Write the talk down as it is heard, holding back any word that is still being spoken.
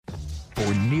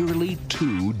for nearly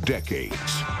 2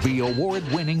 decades. The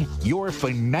award-winning Your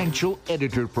Financial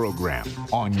Editor program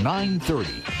on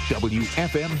 930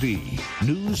 WFMD.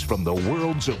 News from the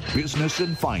worlds of business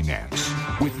and finance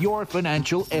with your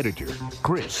financial editor,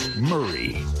 Chris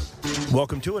Murray.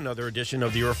 Welcome to another edition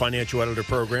of the Your Financial Editor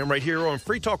program right here on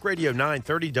Free Talk Radio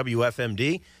 930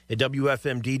 WFMD at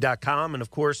WFMD.com, and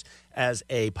of course as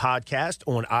a podcast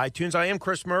on iTunes. I am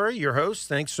Chris Murray, your host.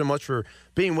 Thanks so much for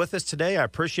being with us today. I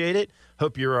appreciate it.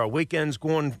 Hope your weekend's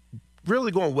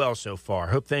really going well so far.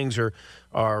 Hope things are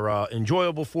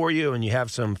enjoyable for you and you have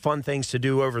some fun things to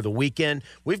do over the weekend.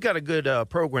 We've got a good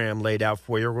program laid out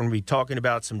for you. We're going to be talking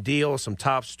about some deals, some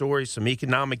top stories, some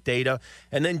economic data.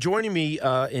 And then joining me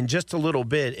in just a little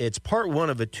bit, it's part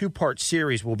one of a two-part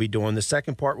series we'll be doing. The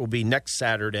second part will be next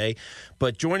Saturday.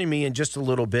 But joining me in just a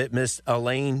little bit, Miss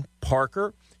Elaine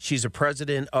Parker. She's a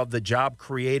president of the Job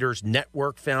Creators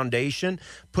Network Foundation.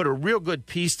 Put a real good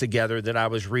piece together that I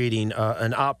was reading,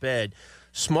 an op-ed.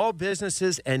 Small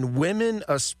businesses and women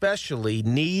especially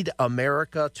need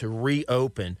America to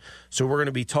reopen. So we're going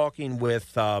to be talking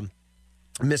with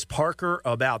Ms. Parker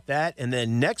about that. And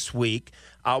then next week,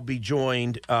 I'll be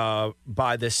joined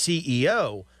by the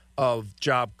CEO of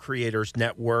Job Creators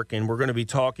Network, and we're going to be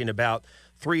talking about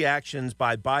 3 actions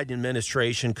by Biden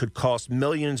administration could cost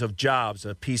millions of jobs,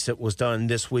 a piece that was done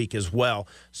this week as well.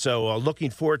 So looking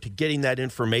forward to getting that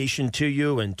information to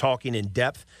you and talking in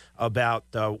depth about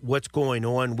what's going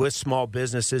on with small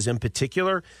businesses in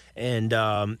particular. And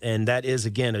that is,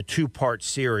 again, a 2-part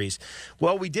series.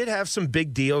 Well, we did have some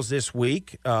big deals this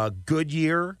week.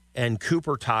 Goodyear and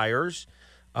Cooper Tires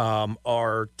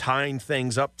are tying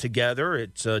things up together.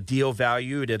 It's a deal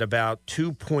valued at about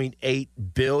 $2.8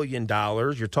 billion.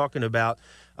 You're talking about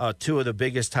 2 of the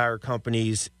biggest tire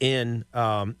companies in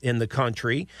the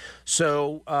country.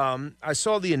 So I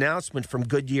saw the announcement from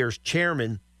Goodyear's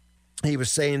chairman. He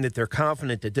was saying that they're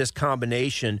confident that this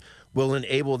combination will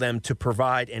enable them to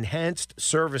provide enhanced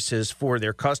services for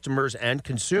their customers and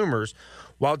consumers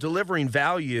while delivering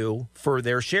value for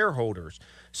their shareholders.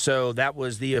 So that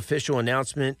was the official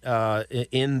announcement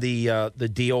in the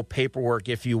deal paperwork,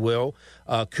 if you will.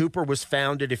 Cooper was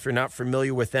founded, if you're not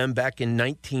familiar with them, back in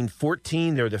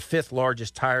 1914. They're the 5th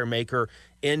largest tire maker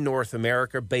in North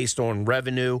America based on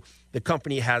revenue. The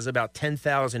company has about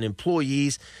 10,000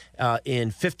 employees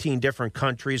in 15 different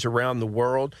countries around the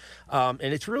world. And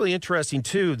it's really interesting,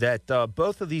 too, that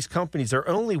both of these companies are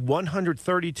only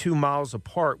 132 miles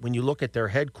apart when you look at their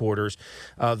headquarters.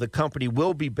 The company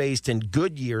will be based in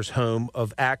Goodyear's home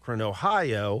of Akron,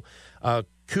 Ohio.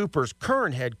 Cooper's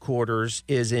current headquarters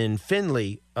is in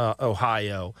Findlay,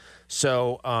 Ohio.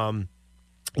 So,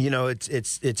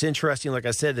 it's interesting, like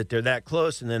I said, that they're that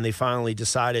close, and then they finally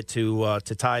decided to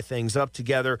tie things up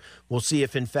together. We'll see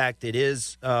if, in fact, it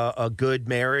is a good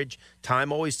marriage.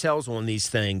 Time always tells on these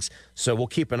things, so we'll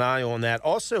keep an eye on that.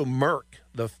 Also, Merck,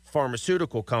 the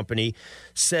pharmaceutical company,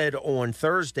 said on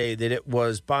Thursday that it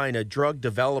was buying a drug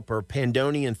developer,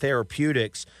 Pandonian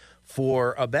Therapeutics,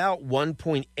 for about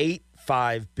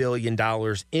 $1.85 billion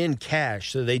in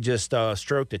cash. So they just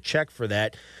stroked a check for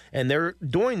that. And they're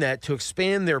doing that to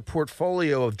expand their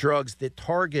portfolio of drugs that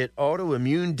target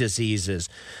autoimmune diseases.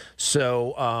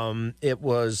 So it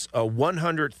was a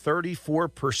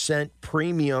 134%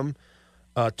 premium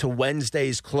to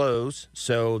Wednesday's close.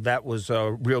 So that was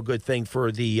a real good thing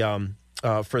for the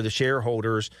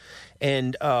shareholders.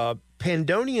 And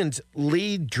Pandonian's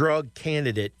lead drug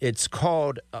candidate, it's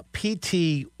called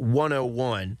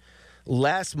PT-101,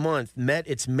 last month met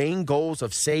its main goals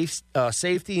of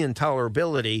safety and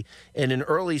tolerability in an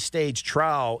early-stage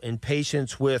trial in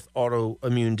patients with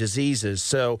autoimmune diseases.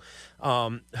 So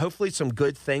hopefully some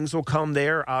good things will come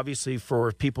there, obviously,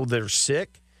 for people that are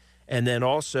sick, and then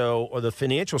also the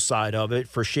financial side of it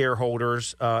for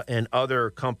shareholders and other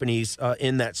companies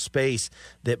in that space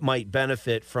that might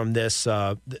benefit from this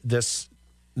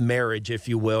marriage, if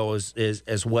you will,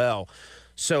 as well.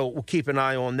 So we'll keep an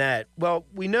eye on that. Well,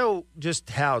 we know just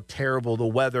how terrible the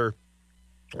weather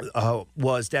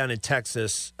was down in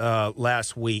Texas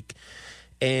last week.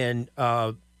 And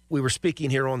we were speaking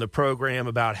here on the program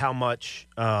about how much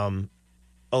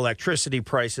electricity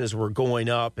prices were going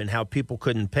up and how people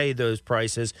couldn't pay those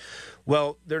prices.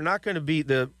 Well, they're not going to be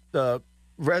the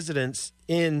residents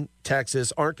in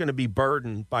Texas aren't going to be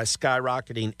burdened by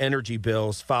skyrocketing energy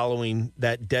bills following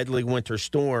that deadly winter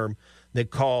storm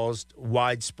that caused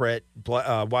widespread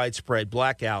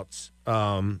blackouts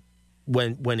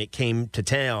when it came to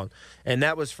town. And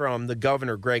that was from the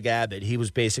governor, Greg Abbott. He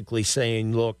was basically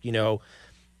saying, look,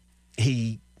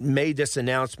 he made this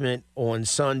announcement on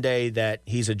Sunday that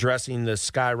he's addressing the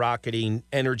skyrocketing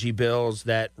energy bills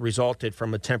that resulted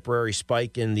from a temporary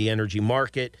spike in the energy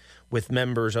market with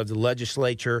members of the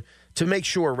legislature to make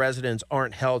sure residents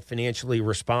aren't held financially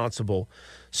responsible.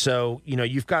 So,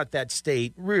 you've got that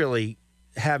state really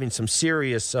having some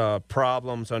serious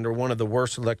problems under one of the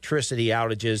worst electricity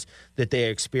outages that they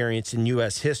experienced in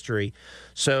U.S. history.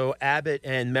 So Abbott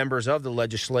and members of the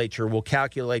legislature will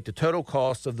calculate the total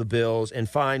cost of the bills and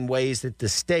find ways that the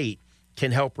state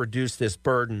can help reduce this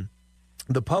burden.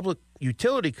 The Public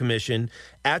Utility Commission,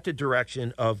 at the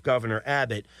direction of Governor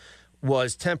Abbott,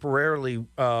 was temporarily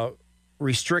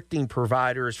restricting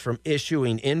providers from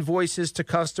issuing invoices to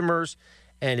customers,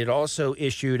 and it also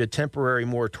issued a temporary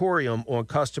moratorium on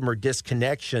customer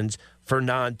disconnections for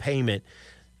non-payment.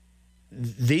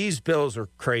 These bills are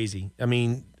crazy. I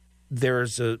mean,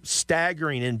 there's a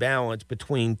staggering imbalance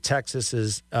between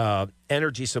Texas's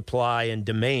energy supply and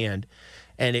demand,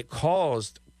 and it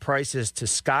caused prices to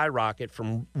skyrocket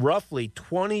from roughly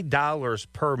 $20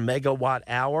 per megawatt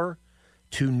hour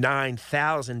to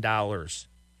 $9,000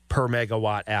 per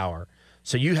megawatt hour.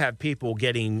 So you have people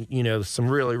getting, some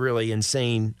really, really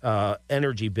insane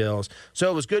energy bills.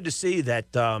 So it was good to see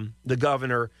that the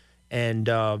governor and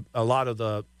a lot of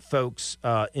the folks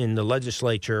in the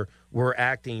legislature were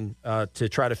acting to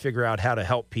try to figure out how to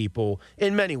help people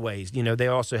in many ways. They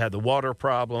also had the water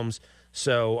problems.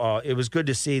 So it was good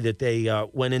to see that they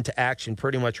went into action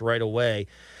pretty much right away.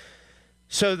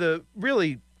 So the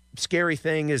really scary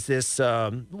thing is this,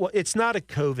 it's not a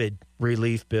COVID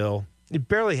relief bill. It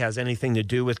barely has anything to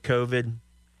do with COVID.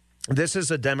 This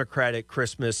is a Democratic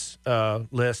Christmas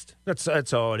list.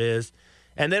 That's all it is.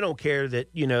 And they don't care that,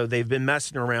 they've been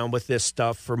messing around with this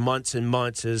stuff for months and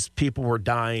months as people were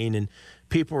dying and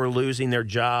people were losing their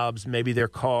jobs, maybe their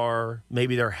car,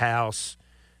 maybe their house,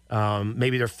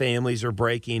 maybe their families are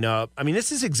breaking up. I mean,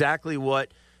 this is exactly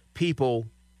what people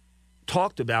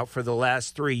talked about for the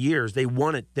last 3 years. They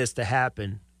wanted this to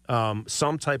happen,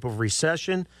 some type of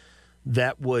recession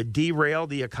that would derail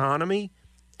the economy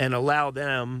and allow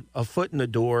them a foot in the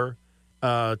door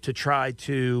to try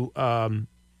to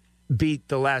beat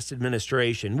the last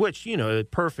administration, which, a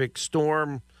perfect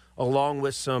storm along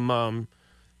with some,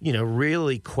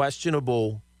 really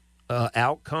questionable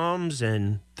outcomes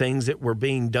and things that were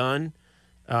being done.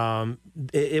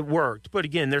 It worked. But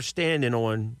again, they're standing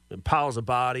on piles of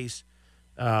bodies,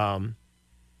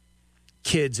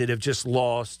 kids that have just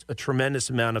lost a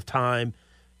tremendous amount of time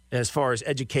as far as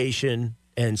education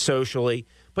and socially,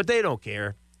 but they don't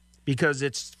care because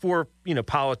it's for,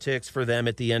 politics for them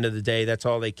at the end of the day. That's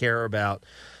all they care about.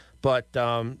 But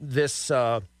this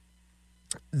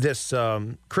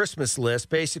Christmas list,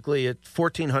 basically a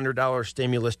 $1,400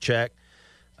 stimulus check.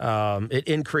 It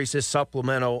increases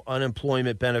supplemental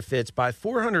unemployment benefits by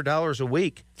 $400 a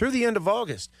week through the end of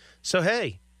August. So,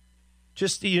 hey,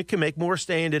 just you can make more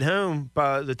staying at home.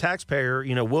 By the taxpayer,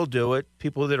 will do it,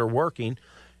 people that are working.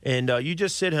 And you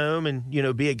just sit home and,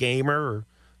 be a gamer or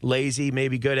lazy,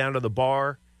 maybe go down to the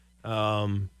bar,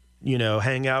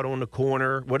 hang out on the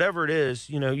corner, whatever it is,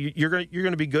 you're going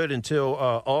to be good until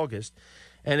August.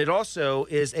 And it also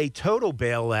is a total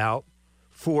bailout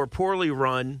for poorly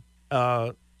run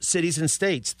cities and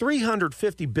states,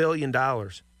 $350 billion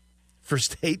for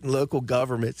state and local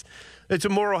governments. It's a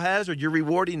moral hazard. You're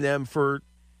rewarding them for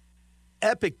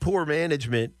epic poor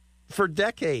management for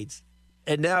decades.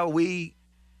 And now we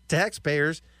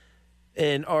taxpayers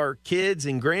and our kids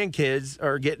and grandkids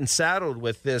are getting saddled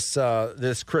with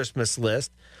this Christmas list.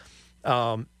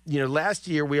 Last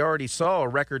year we already saw a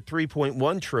record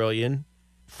 $3.1 trillion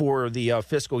for the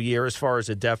fiscal year as far as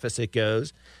the deficit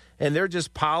goes, and they're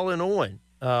just piling on.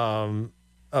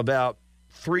 About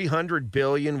 $300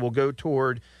 billion will go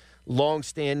toward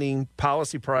longstanding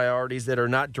policy priorities that are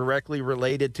not directly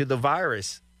related to the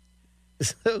virus.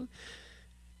 So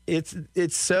it's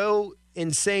so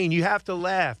insane. You have to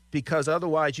laugh because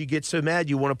otherwise you get so mad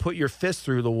you want to put your fist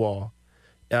through the wall.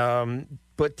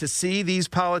 But to see these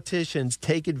politicians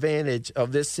take advantage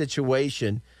of this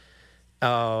situation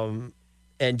and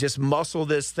just muscle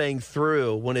this thing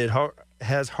through when it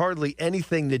has hardly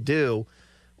anything to do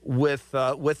with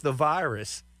the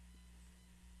virus,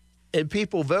 and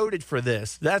people voted for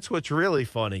this. That's what's really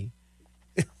funny.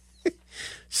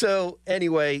 So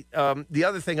anyway, the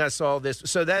other thing I saw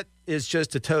so that is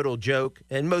just a total joke.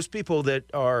 And most people that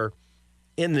are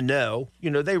in the know,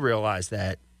 they realize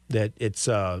that it's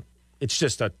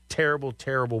just a terrible,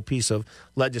 terrible piece of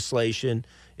legislation.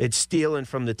 It's stealing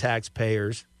from the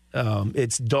taxpayers.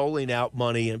 It's doling out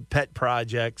money and pet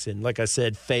projects. And like I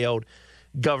said, failed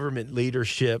government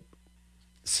leadership.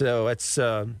 So it's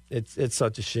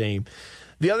such a shame.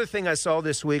 The other thing I saw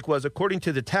this week was, according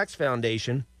to the Tax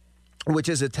Foundation, which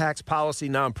is a tax policy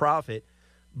nonprofit,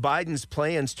 Biden's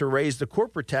plans to raise the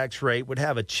corporate tax rate would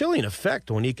have a chilling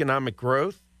effect on economic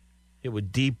growth. It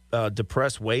would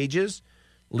depress wages,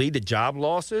 lead to job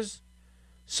losses.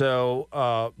 So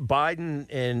Biden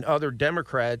and other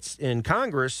Democrats in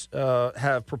Congress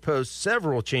have proposed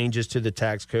several changes to the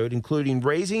tax code, including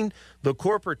raising the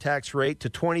corporate tax rate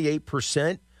to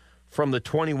 28% from the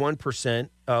 21%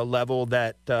 level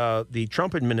that the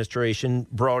Trump administration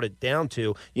brought it down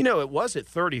to. You know, it was at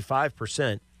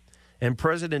 35%, and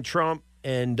President Trump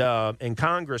and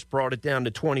Congress brought it down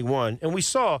to 21%. And we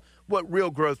saw what real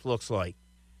growth looks like,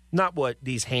 not what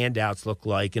these handouts look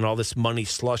like and all this money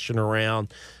slushing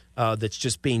around that's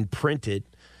just being printed,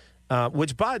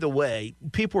 which, by the way,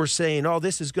 people are saying, oh,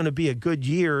 this is going to be a good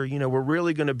year. You know, we're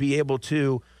really going to be able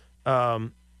to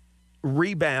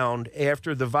rebound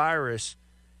after the virus.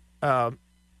 I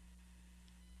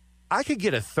could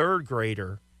get a third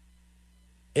grader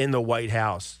in the White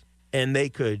House, and they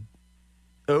could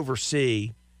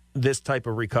oversee this type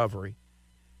of recovery.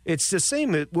 It's the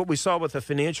same that what we saw with the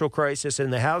financial crisis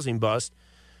and the housing bust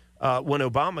when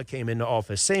Obama came into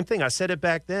office. Same thing. I said it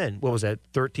back then. What was that,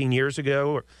 13 years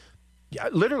ago?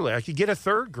 Literally, I could get a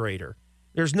third grader.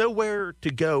 There's nowhere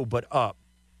to go but up,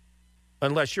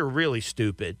 unless you're really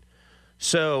stupid.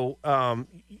 So,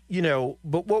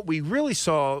 but what we really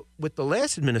saw with the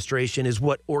last administration is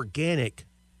what organic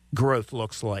growth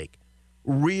looks like.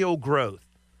 Real growth,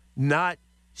 not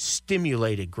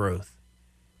stimulated growth.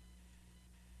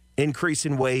 Increase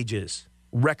in wages,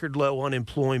 record low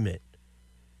unemployment,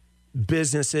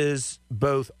 businesses,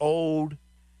 both old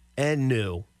and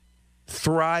new,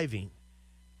 thriving.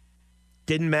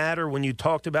 Didn't matter when you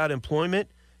talked about employment,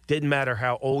 didn't matter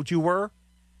how old you were.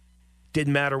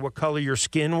 Didn't matter what color your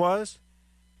skin was.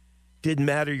 Didn't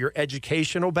matter your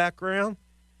educational background.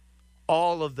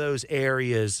 All of those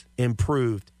areas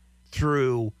improved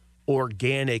through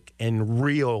organic and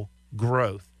real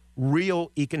growth,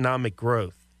 real economic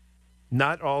growth,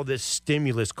 not all this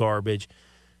stimulus garbage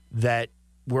that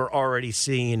we're already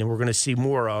seeing and we're going to see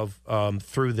more of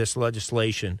through this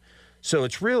legislation. So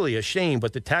it's really a shame,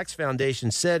 but the Tax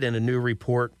Foundation said in a new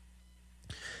report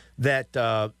that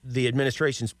the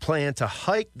administration's plan to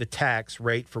hike the tax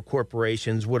rate for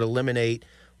corporations would eliminate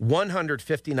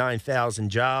 159,000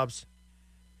 jobs,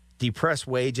 depress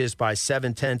wages by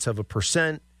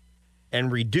 0.7%,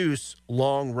 and reduce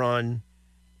long-run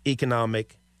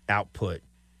economic output.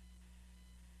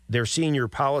 Their senior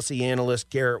policy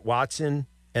analyst, Garrett Watson,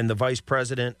 and the vice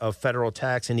president of federal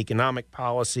tax and economic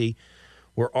policy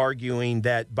were arguing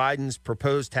that Biden's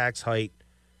proposed tax hike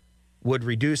would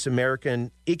reduce American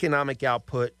economic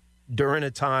output during a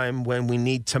time when we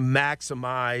need to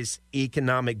maximize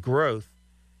economic growth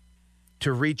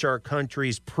to reach our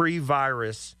country's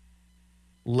pre-virus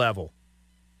level.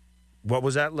 What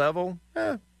was that level?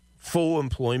 Full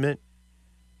employment,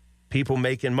 people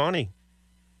making money,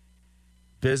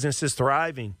 businesses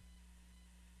thriving,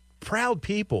 proud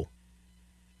people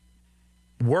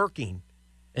working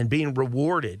and being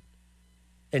rewarded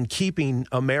and keeping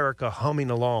America humming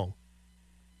along.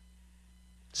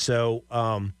 So,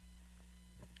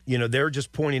 they're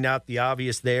just pointing out the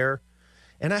obvious there.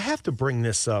 And I have to bring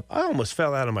this up. I almost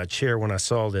fell out of my chair when I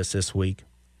saw this week.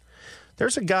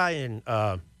 There's a guy in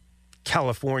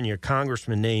California, a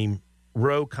congressman named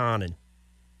Ro Khanna.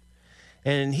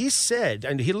 And he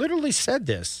literally said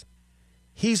this,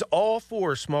 he's all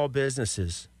for small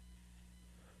businesses.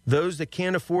 Those that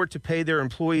can't afford to pay their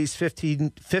employees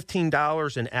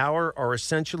 $15 an hour are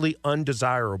essentially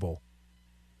undesirable.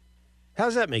 How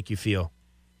does that make you feel?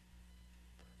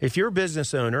 If you're a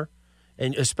business owner,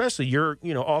 and especially you're,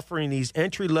 offering these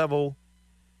entry-level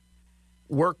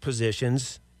work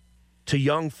positions to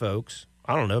young folks,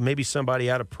 I don't know, maybe somebody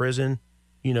out of prison,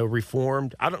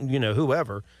 reformed,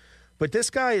 whoever. But this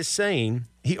guy is saying,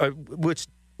 which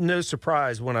no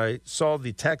surprise when I saw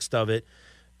the text of it,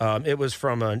 it was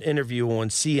from an interview on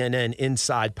CNN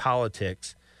Inside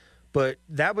Politics. But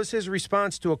that was his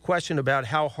response to a question about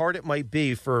how hard it might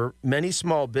be for many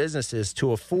small businesses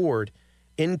to afford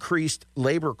increased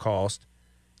labor cost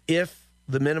if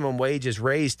the minimum wage is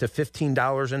raised to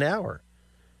 $15 an hour.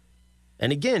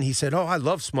 And again, he said, I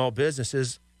love small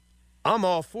businesses. I'm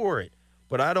all for it.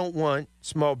 But I don't want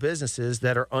small businesses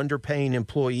that are underpaying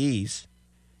employees.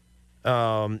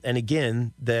 And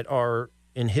again, that are,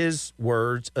 in his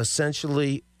words,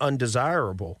 essentially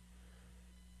undesirable.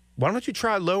 Why don't you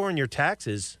try lowering your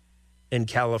taxes in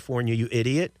California, you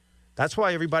idiot? That's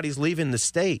why everybody's leaving the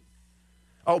state.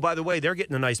 Oh, by the way, they're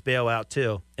getting a nice bailout,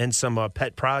 too, and some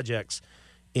pet projects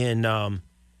in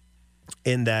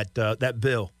in that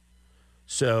bill.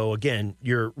 So, again,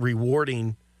 you're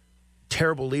rewarding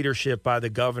terrible leadership by the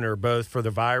governor, both for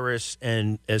the virus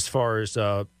and as far as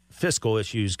fiscal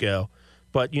issues go.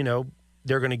 But,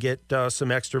 they're going to get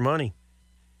some extra money.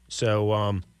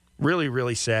 So, really,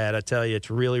 really sad. I tell you, it's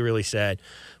really, really sad.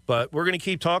 But we're going to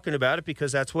keep talking about it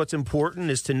because that's what's important,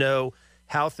 is to know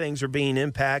how things are being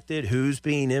impacted, who's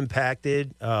being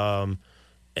impacted, and,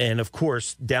 of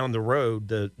course, down the road,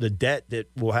 the debt that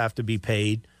will have to be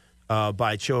paid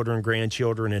by children,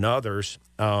 grandchildren, and others.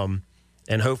 And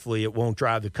hopefully it won't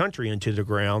drive the country into the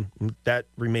ground. That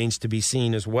remains to be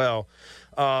seen as well.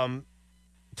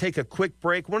 Take a quick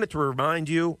break. Wanted to remind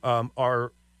you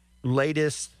our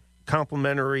latest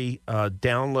complimentary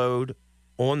download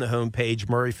on the homepage,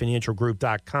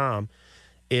 murrayfinancialgroup.com,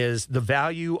 is the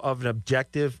value of an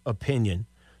objective opinion.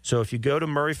 So if you go to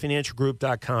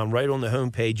murrayfinancialgroup.com, right on the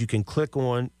homepage, you can click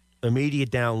on immediate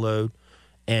download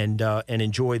and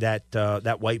enjoy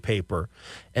that white paper.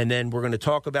 And then we're going to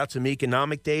talk about some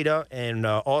economic data, and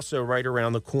also right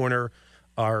around the corner,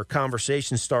 our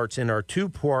conversation starts in our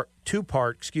two-part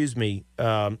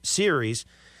series.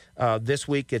 This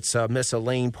week, it's Miss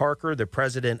Elaine Parker, the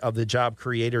president of the Job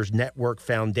Creators Network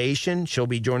Foundation. She'll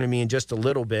be joining me in just a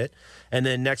little bit. And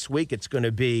then next week, it's going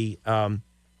to be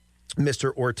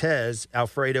Mr. Ortez,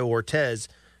 Alfredo Ortez,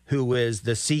 who is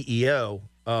the CEO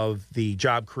of the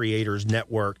Job Creators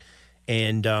Network.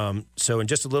 And so in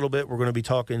just a little bit, we're going to be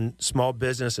talking small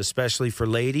business, especially for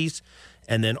ladies.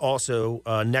 And then also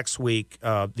next week,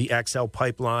 the XL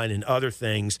pipeline and other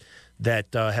things that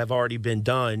have already been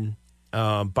done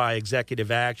by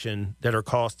executive action that are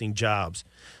costing jobs.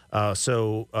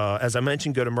 So as I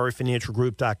mentioned, go to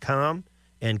murrayfinancialgroup.com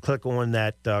and click on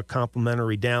that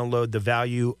complimentary download, the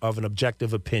value of an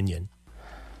objective opinion.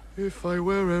 If I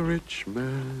were a rich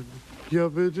man, all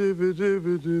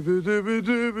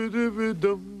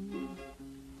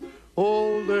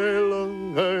day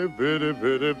long I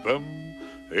biddy-biddy-bum.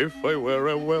 If I were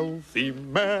a wealthy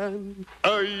man,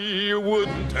 I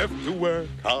wouldn't have to work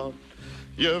hard.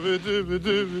 If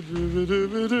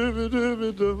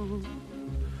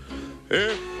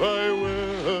I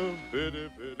were a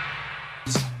biddy-biddy.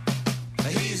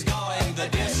 He's going the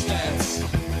distance.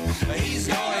 He's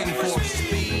going for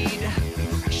speed.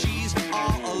 She's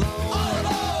all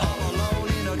alone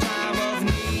in a time of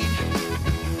need.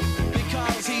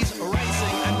 Because he's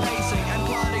racing and pacing and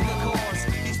plotting the course.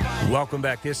 Welcome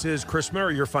back. This is Chris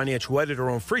Murray, your financial editor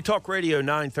on Free Talk Radio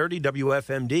 930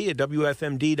 WFMD at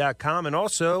WFMD.com, and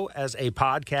also as a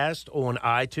podcast on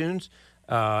iTunes.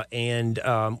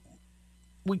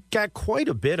 We got quite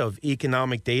a bit of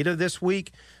economic data this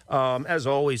week. As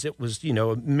always, it was,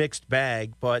 a mixed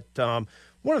bag. But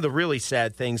one of the really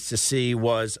sad things to see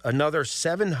was another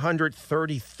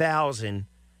 730,000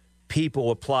 people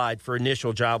applied for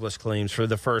initial jobless claims for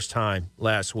the first time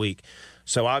last week.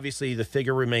 So obviously the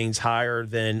figure remains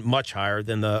much higher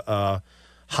than the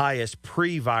highest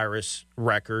pre-virus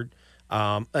record.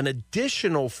 An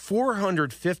additional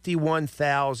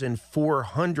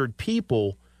 451,400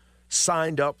 people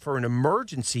signed up for an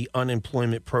emergency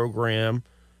unemployment program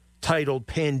titled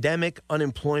Pandemic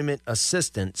Unemployment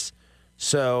Assistance.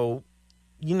 So,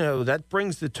 that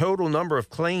brings the total number of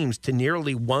claims to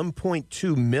nearly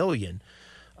 1.2 million.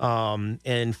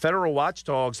 And federal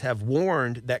watchdogs have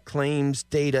warned that claims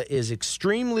data is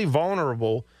extremely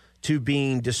vulnerable to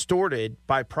being distorted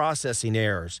by processing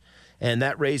errors. And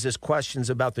that raises questions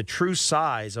about the true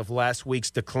size of last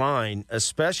week's decline,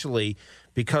 especially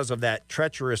because of that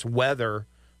treacherous weather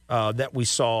that we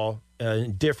saw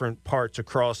in different parts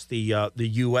across the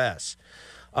U.S.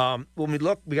 When we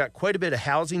look, we got quite a bit of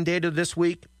housing data this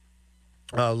week.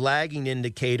 Lagging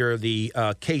indicator, the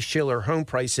Case-Shiller Home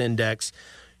Price Index,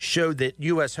 showed that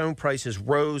U.S. home prices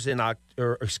rose in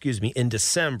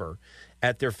December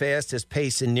at their fastest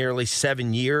pace in nearly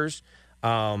 7 years.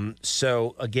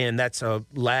 So, again, that's a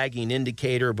lagging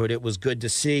indicator, but it was good to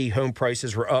see. Home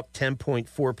prices were up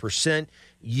 10.4%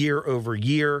 year over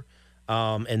year,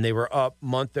 and they were up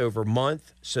month over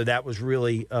month. So that was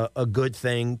really a good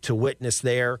thing to witness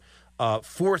there.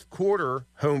 Fourth quarter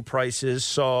home prices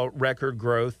saw record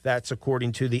growth. That's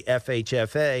according to the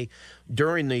FHFA.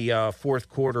 During the fourth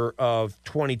quarter of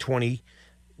 2020,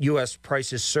 U.S.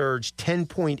 prices surged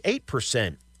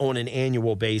 10.8% on an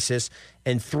annual basis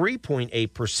and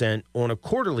 3.8% on a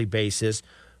quarterly basis,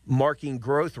 marking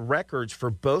growth records for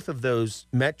both of those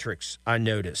metrics, I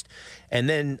noticed. And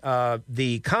then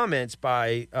the comments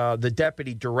by the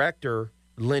deputy director,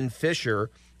 Lynn Fisher,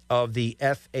 of the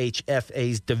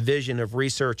FHFA's Division of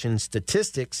Research and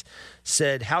Statistics,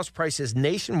 said house prices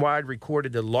nationwide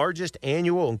recorded the largest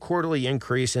annual and quarterly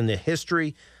increase in the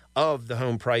history of the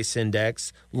home price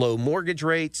index. Low mortgage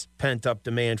rates, pent-up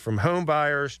demand from home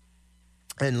buyers,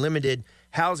 and limited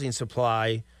housing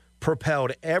supply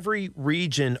propelled every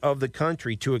region of the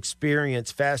country to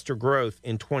experience faster growth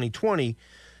in 2020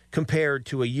 compared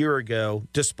to a year ago,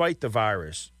 despite the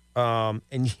virus. And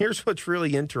here's what's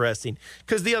really interesting,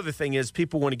 because the other thing is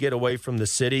people want to get away from the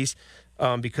cities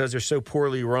because they're so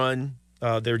poorly run.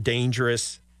 They're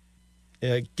dangerous.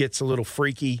 It gets a little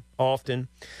freaky often.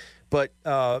 But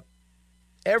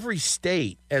every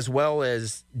state, as well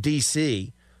as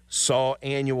D.C., saw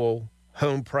annual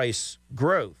home price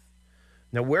growth.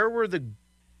 Now, where were the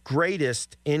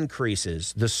greatest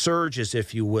increases, the surges,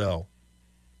 if you will?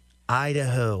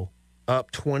 Idaho,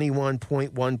 up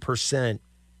 21.1%.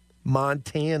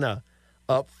 Montana,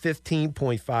 up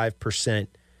 15.5%.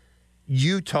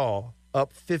 Utah,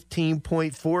 up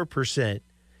 15.4%.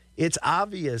 It's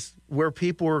obvious where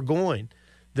people are going.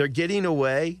 They're getting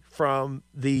away from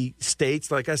the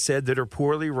states, like I said, that are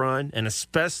poorly run, and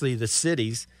especially the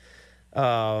cities.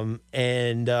 And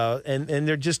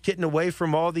they're just getting away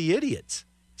from all the idiots.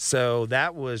 So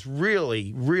that was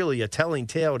really, really a telling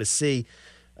tale to see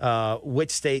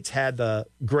which states had the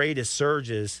greatest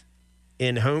surges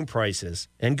in home prices.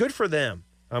 And good for them.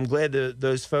 I'm glad that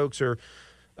those folks are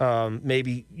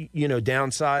maybe,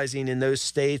 downsizing in those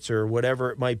states or whatever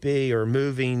it might be, or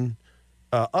moving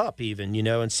up even,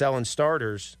 and selling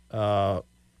starters,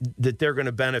 that they're going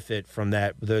to benefit from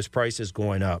that, those prices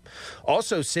going up.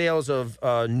 Also, sales of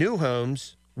new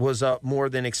homes was up more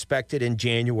than expected in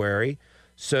January.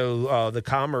 So the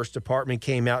Commerce Department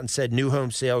came out and said new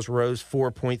home sales rose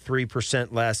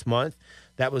 4.3% last month.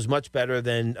 That was much better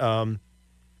than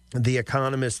the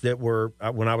economists that were,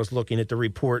 when I was looking at the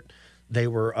report, they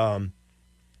were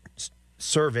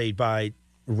surveyed by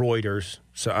Reuters.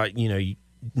 So, you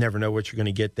never know what you're going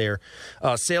to get there.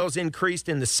 Sales increased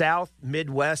in the South,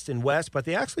 Midwest, and West, but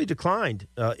they actually declined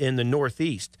in the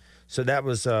Northeast. So that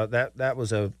was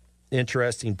a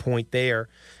interesting point there.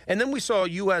 And then we saw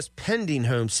U.S. pending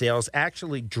home sales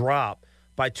actually drop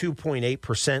by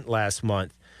 2.8% last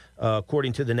month,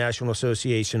 according to the National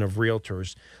Association of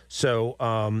Realtors. So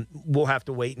we'll have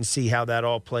to wait and see how that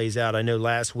all plays out. I know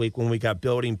last week when we got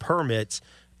building permits,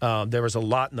 there was a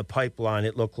lot in the pipeline,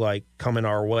 it looked like, coming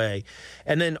our way.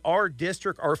 And then our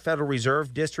district, our Federal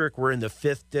Reserve District, we're in the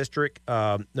 5th District.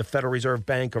 The Federal Reserve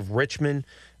Bank of Richmond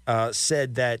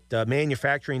said that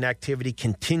manufacturing activity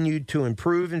continued to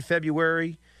improve in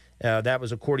February. That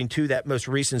was according to that most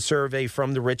recent survey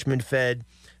from the Richmond Fed.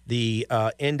 The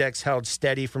index held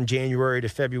steady from January to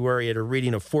February at a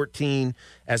reading of 14,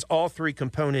 as all three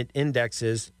component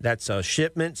indexes, that's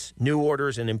shipments, new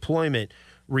orders, and employment,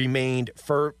 remained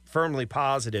firmly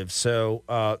positive. So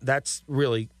that's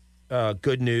really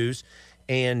good news.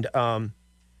 And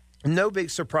no big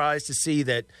surprise to see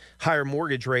that higher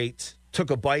mortgage rates took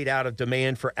a bite out of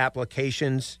demand for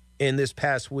applications in this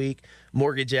past week.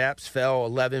 Mortgage apps fell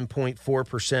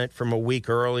 11.4% from a week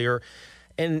earlier.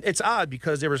 And it's odd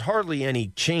because there was hardly any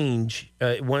change.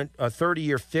 A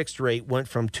 30-year fixed rate went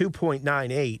from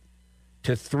 2.98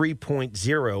 to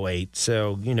 3.08.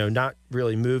 So, not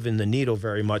really moving the needle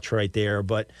very much right there.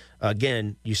 But,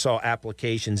 again, you saw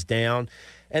applications down.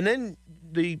 And then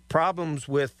the problems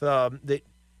with that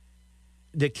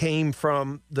came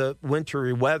from the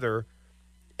wintry weather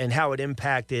and how it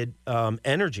impacted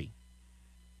energy.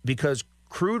 Because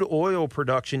crude oil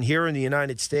production here in the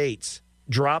United States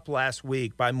dropped last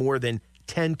week by more than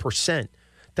 10%.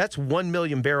 That's 1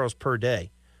 million barrels per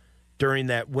day during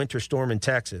that winter storm in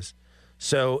Texas.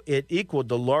 So it equaled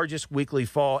the largest weekly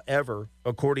fall ever,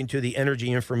 according to the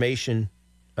Energy Information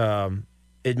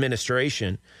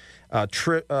Administration.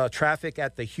 Traffic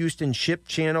at the Houston Ship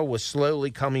Channel was slowly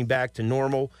coming back to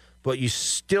normal, but you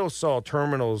still saw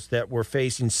terminals that were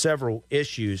facing several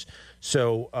issues.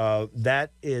 So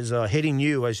that is hitting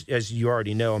you, as you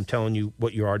already know. I'm telling you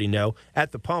what you already know,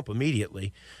 at the pump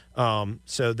immediately.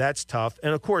 So that's tough.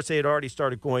 And, of course, they had already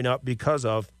started going up because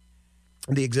of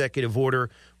the executive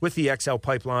order with the XL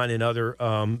pipeline and other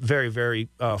very, very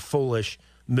foolish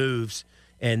moves.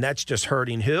 And that's just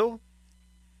hurting who?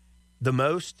 The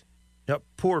most? Yep,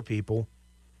 poor people.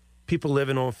 People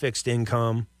living on fixed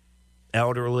income,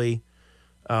 elderly,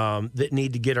 that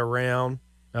need to get around.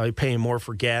 You're paying more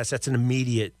for gas. That's an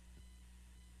immediate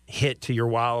hit to your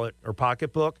wallet or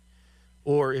pocketbook.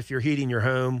 Or if you're heating your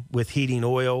home with heating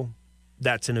oil,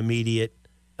 that's an immediate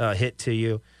hit to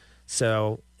you.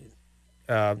 So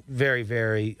very,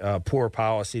 very poor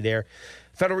policy there.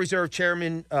 Federal Reserve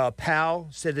Chairman Powell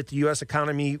said that the U.S.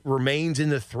 economy remains in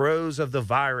the throes of the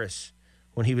virus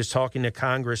when he was talking to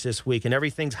Congress this week, and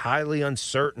everything's highly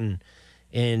uncertain.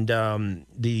 And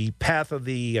the path of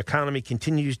the economy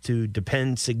continues to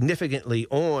depend significantly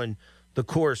on the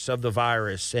course of the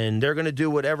virus. And they're going to do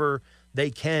whatever they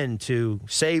can to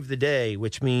save the day,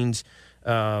 which means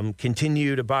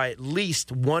continue to buy at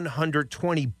least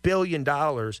 $120 billion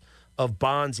of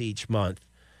bonds each month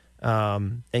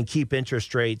and keep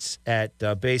interest rates at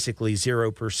basically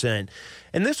 0%.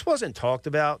 And this wasn't talked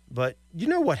about, but you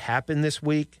know what happened this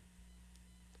week?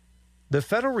 The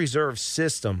Federal Reserve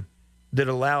system that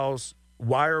allows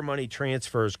wire money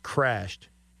transfers crashed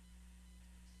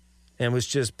and was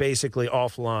just basically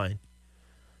offline.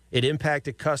 It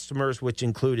impacted customers, which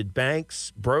included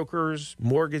banks, brokers,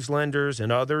 mortgage lenders, and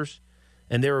others,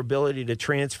 and their ability to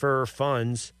transfer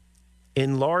funds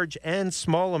in large and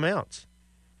small amounts.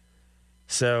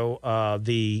 So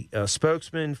the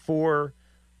spokesman for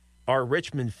our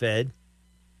Richmond Fed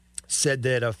said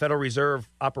that a Federal Reserve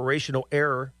operational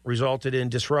error resulted in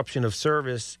disruption of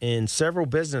service in several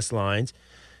business lines,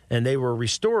 and they were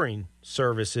restoring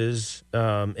services,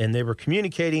 and they were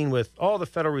communicating with all the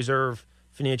Federal Reserve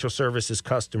financial services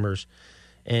customers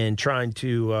and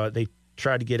they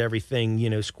tried to get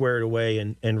everything, squared away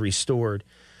and restored.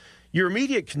 Your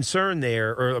immediate concern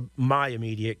there, or my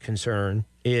immediate concern,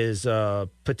 is a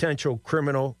potential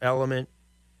criminal element.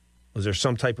 Was there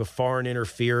some type of foreign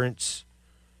interference?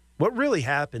 What really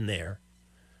happened there?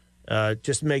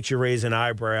 Just makes you raise an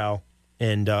eyebrow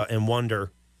and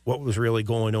wonder what was really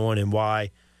going on and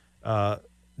why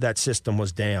that system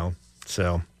was down.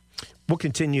 So we'll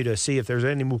continue to see if there's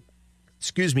any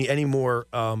more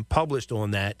published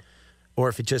on that, or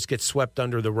if it just gets swept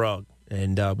under the rug,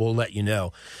 and we'll let you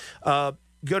know. Go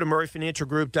to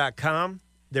MurrayFinancialGroup.com.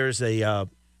 There's the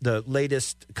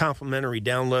latest complimentary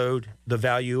download, The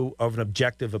Value of an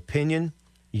Objective Opinion.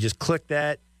 You just click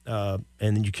that, and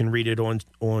then you can read it on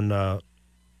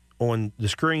the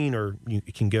screen, or you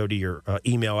can go to your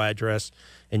email address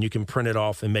and you can print it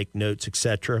off and make notes,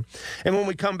 etc. And when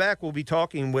we come back, we'll be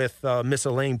talking with Miss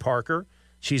Elaine Parker.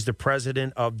 She's the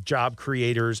president of Job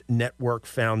Creators Network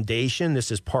Foundation.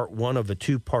 This is part one of a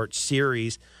two-part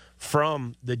series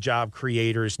from the Job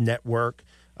Creators Network.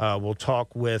 We'll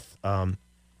talk with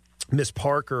Miss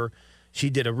Parker. She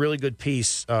did a really good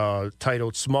piece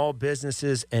titled "Small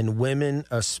Businesses and Women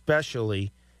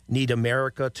Especially Need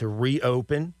America to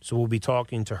Reopen." So we'll be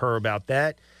talking to her about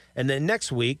that. And then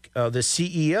next week, the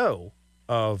CEO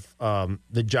of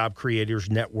the Job Creators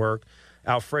Network,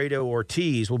 Alfredo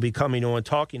Ortiz, will be coming on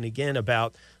talking again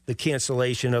about the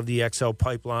cancellation of the XL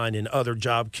pipeline and other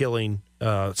job-killing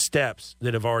steps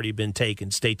that have already been taken.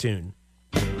 Stay tuned.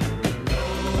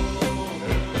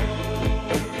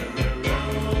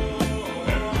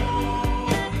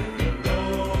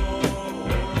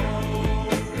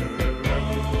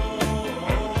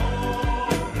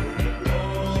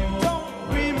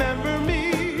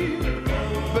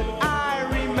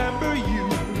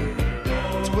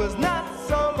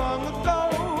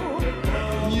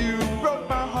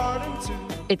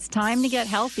 It's time to get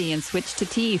healthy and switch to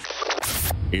tea.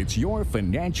 It's your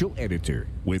financial editor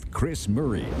with Chris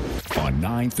Murray on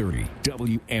 930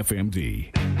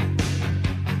 WFMD.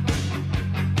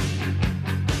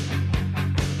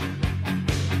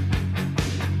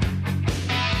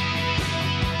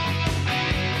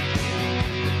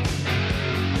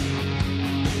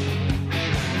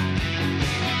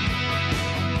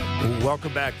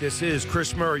 Welcome back. This is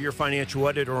Chris Murray, your financial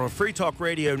editor on Free Talk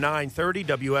Radio 930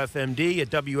 WFMD at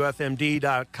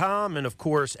WFMD.com, and, of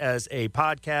course, as a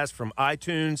podcast from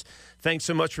iTunes. Thanks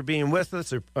so much for being with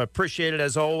us. I appreciate it,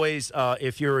 as always.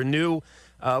 If you're a new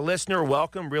listener,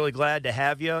 welcome. Really glad to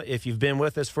have you. If you've been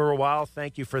with us for a while,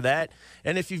 thank you for that.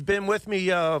 And if you've been with me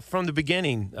from the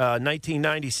beginning,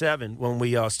 1997, when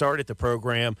we started the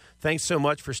program, thanks so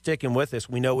much for sticking with us.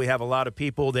 We know we have a lot of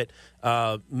people that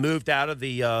moved out of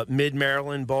the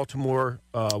mid-Maryland, Baltimore,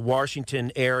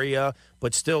 Washington area,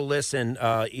 but still listen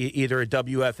either at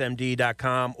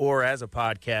WFMD.com or as a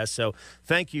podcast. So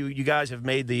thank you. You guys have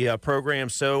made the program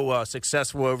so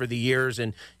successful over the years,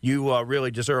 and you really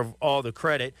deserve all the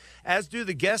credit, as do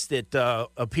the guests that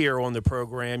appear on the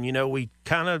program. You know, we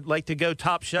kind of like to go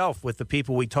top shelf with the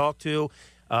people we talk to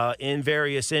in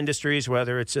various industries,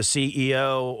 whether it's a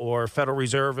CEO or Federal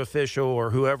Reserve official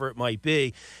or whoever it might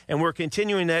be. And we're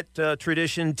continuing that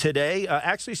tradition today,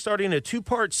 actually starting a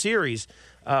two-part series.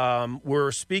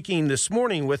 We're speaking this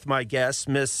morning with my guest,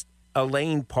 Miss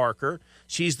Elaine Parker.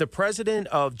 She's the president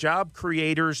of Job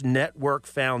Creators Network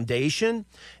Foundation,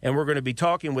 and we're going to be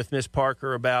talking with Miss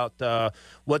Parker about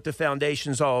what the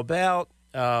foundation's all about,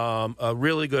 a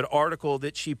really good article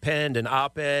that she penned, an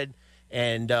op-ed,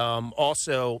 and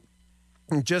also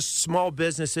just small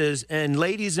businesses and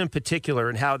ladies in particular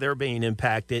and how they're being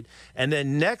impacted. And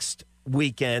then next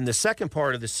weekend, the second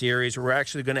part of the series, we're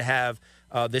actually going to have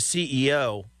the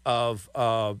CEO of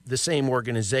the same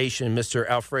organization, Mr.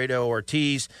 Alfredo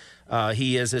Ortiz.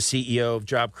 He is a CEO of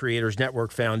Job Creators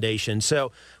Network Foundation.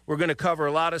 So we're going to cover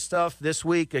a lot of stuff this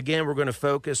week. Again, we're going to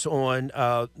focus on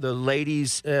the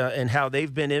ladies and how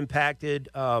they've been impacted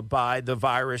by the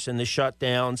virus and the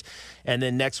shutdowns. And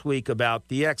then next week about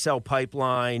the XL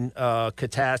pipeline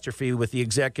catastrophe with the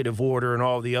executive order and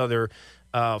all the other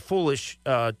foolish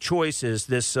choices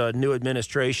this new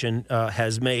administration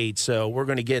has made. So we're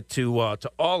going to get to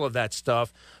all of that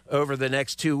stuff over the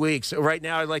next 2 weeks. Right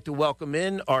now, I'd like to welcome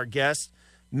in our guest,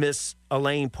 Miss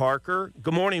Elaine Parker.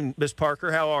 Good morning, Miss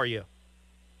Parker. How are you?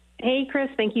 Hey, Chris.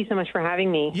 Thank you so much for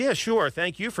having me. Yeah, sure.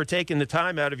 Thank you for taking the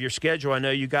time out of your schedule. I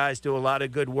know you guys do a lot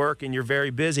of good work, and you're very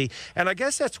busy. And I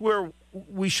guess that's where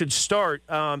we should start.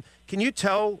 Can you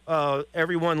tell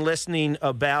everyone listening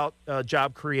about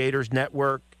Job Creators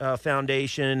Network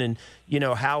Foundation and,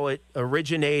 how it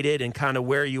originated and kind of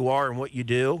where you are and what you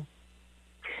do?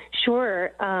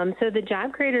 Sure. So the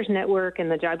Job Creators Network and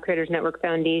the Job Creators Network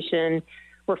Foundation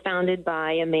were founded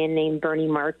by a man named Bernie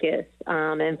Marcus.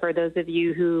 And for those of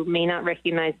you who may not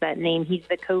recognize that name, he's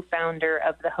the co-founder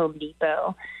of the Home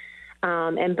Depot.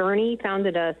 And Bernie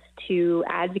founded us to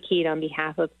advocate on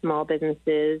behalf of small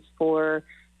businesses for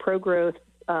pro-growth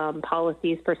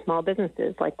policies for small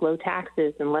businesses, like low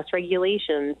taxes and less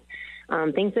regulations,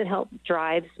 things that help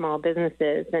drive small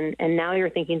businesses. And now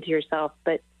you're thinking to yourself,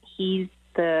 but he's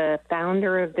the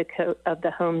founder of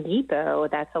the Home Depot.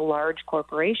 That's a large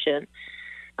corporation.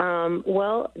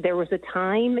 Well, there was a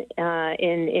time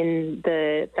in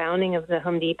the founding of the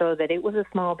Home Depot that it was a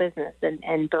small business,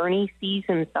 and Bernie sees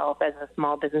himself as a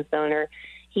small business owner.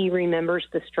 He remembers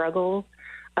the struggles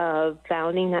of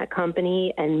founding that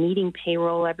company and meeting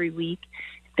payroll every week,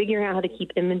 figuring out how to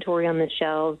keep inventory on the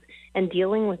shelves, and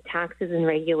dealing with taxes and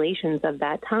regulations of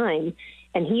that time.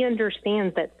 And he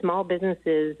understands that small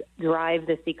businesses drive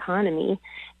this economy,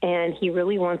 and he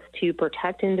really wants to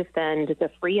protect and defend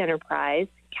the free enterprise,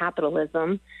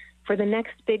 capitalism, for the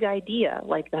next big idea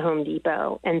like the Home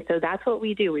Depot. And so that's what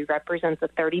we do. We represent the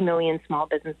 30 million small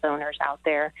business owners out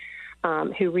there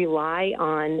who rely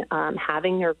on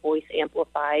having their voice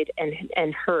amplified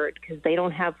and heard, because they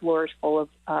don't have floors full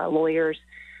of lawyers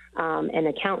and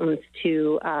accountants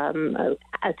to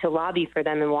lobby for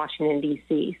them in Washington,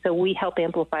 D.C. So we help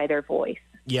amplify their voice.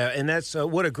 Yeah, and that's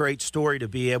what a great story to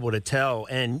be able to tell.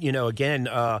 And, again,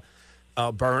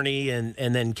 Bernie and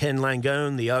then Ken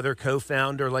Langone, the other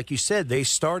co-founder, like you said, they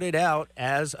started out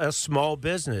as a small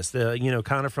business,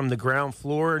 kind of from the ground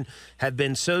floor, and have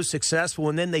been so successful.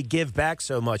 And then they give back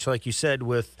so much, like you said,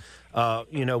 with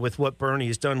what Bernie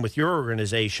has done with your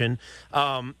organization.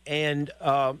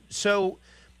 So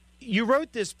you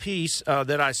wrote this piece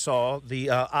that I saw,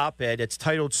 the op-ed. It's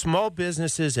titled "Small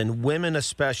Businesses and Women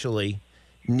Especially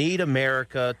Need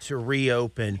America to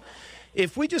Reopen."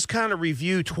 If we just kind of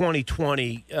review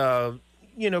 2020, kind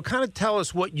of tell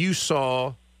us what you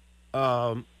saw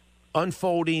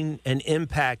unfolding and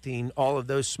impacting all of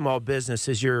those small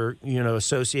businesses you're,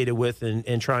 associated with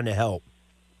and trying to help.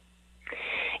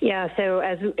 Yeah, so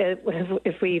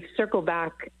if we circle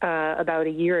back about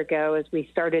a year ago, as we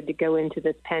started to go into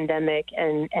this pandemic,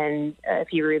 and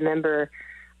if you remember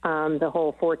the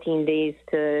whole 14 days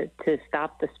to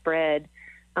stop the spread,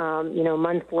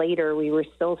 months later, we were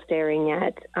still staring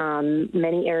at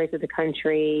many areas of the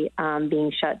country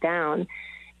being shut down.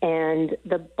 And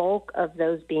the bulk of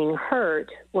those being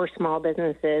hurt were small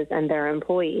businesses and their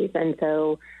employees. And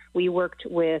so we worked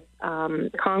with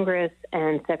Congress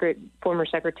and former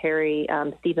Secretary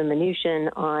Stephen Mnuchin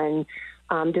on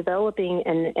developing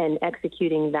and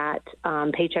executing that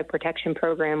Paycheck Protection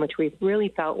Program, which we really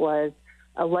felt was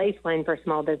a lifeline for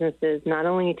small businesses, not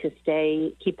only to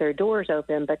keep their doors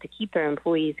open, but to keep their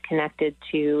employees connected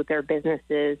to their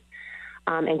businesses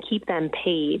and keep them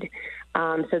paid.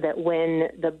 So that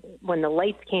when the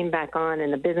lights came back on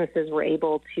and the businesses were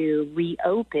able to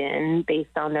reopen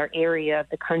based on their area of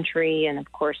the country, and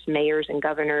of course mayors and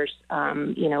governors,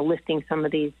 lifting some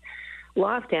of these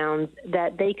lockdowns,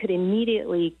 that they could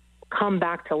immediately come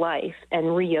back to life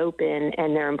and reopen,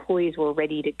 and their employees were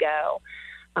ready to go.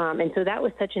 And so that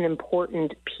was such an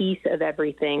important piece of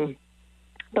everything.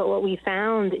 But what we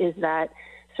found is that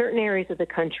certain areas of the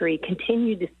country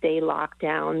continue to stay locked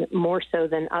down more so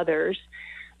than others.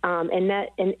 And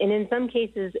in some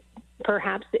cases,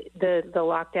 perhaps the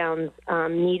lockdowns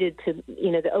needed to,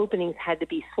 the openings had to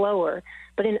be slower.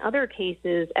 But in other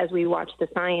cases, as we watch the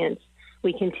science,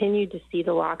 we continued to see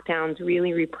the lockdowns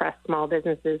really repress small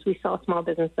businesses. We saw small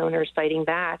business owners fighting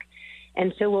back.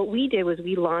 And so what we did was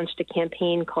we launched a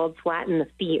campaign called Flatten the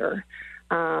Fear.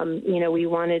 We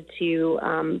wanted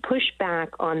to push back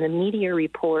on the media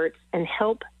reports and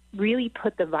help really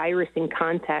put the virus in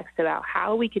context about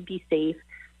how we could be safe,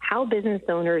 how business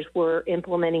owners were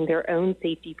implementing their own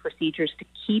safety procedures to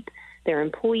keep their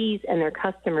employees and their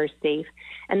customers safe,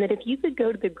 and that if you could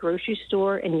go to the grocery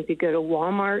store and you could go to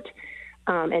Walmart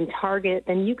and Target,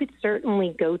 then you could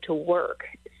certainly go to work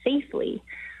safely.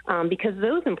 Because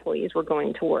those employees were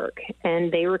going to work and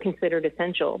they were considered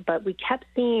essential. But we kept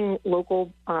seeing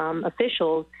local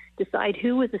officials decide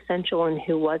who was essential and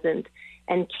who wasn't,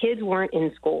 and kids weren't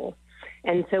in school.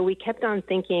 And so we kept on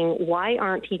thinking, why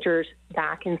aren't teachers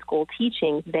back in school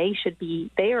teaching?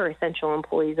 They are essential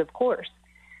employees, of course.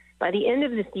 By the end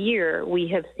of this year, we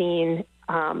have seen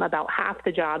about half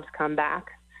the jobs come back.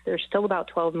 There's still about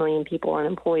 12 million people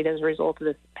unemployed as a result of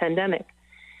this pandemic.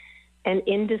 And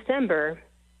in December,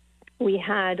 we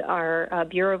had our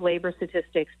Bureau of Labor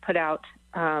Statistics put out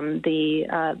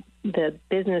the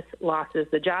business losses,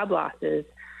 the job losses,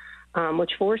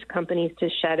 which forced companies to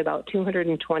shed about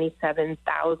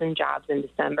 227,000 jobs in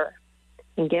December.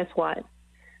 And guess what?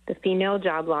 The female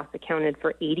job loss accounted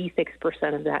for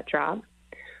 86% of that drop.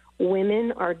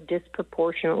 Women are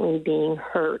disproportionately being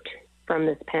hurt from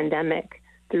this pandemic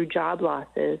through job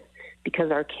losses because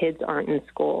our kids aren't in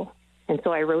school. And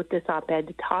so I wrote this op-ed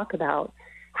to talk about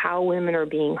how women are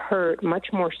being hurt much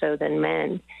more so than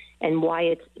men, and why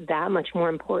it's that much more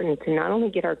important to not only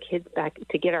get our kids back,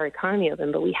 to get our economy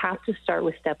open, but we have to start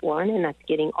with step one, and that's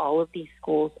getting all of these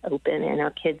schools open and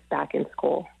our kids back in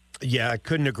school. Yeah, I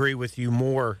couldn't agree with you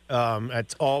more.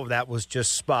 That's all of that was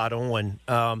just spot on.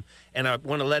 And I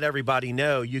want to let everybody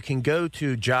know you can go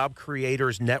to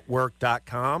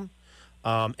jobcreatorsnetwork.com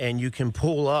and you can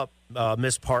pull up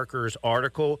Ms. Parker's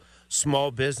article.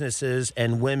 Small businesses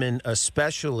and women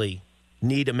especially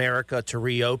need America to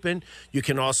reopen. You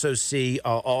can also see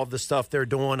all the stuff they're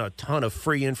doing, a ton of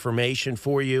free information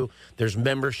for you. There's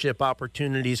membership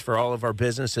opportunities for all of our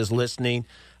businesses listening.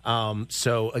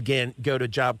 So, again, go to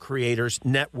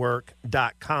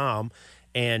jobcreatorsnetwork.com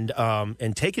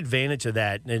and take advantage of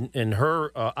that. And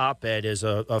her op-ed is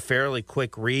a fairly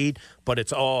quick read, but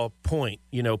it's all point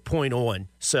on.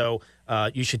 So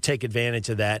you should take advantage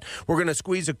of that. We're going to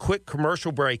squeeze a quick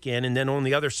commercial break in, and then on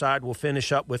the other side, we'll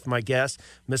finish up with my guest,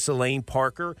 Miss Elaine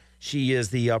Parker. She is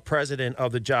the president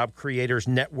of the Job Creators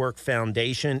Network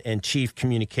Foundation and chief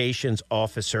communications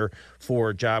officer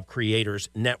for Job Creators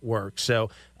Network. So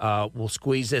we'll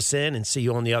squeeze this in and see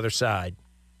you on the other side.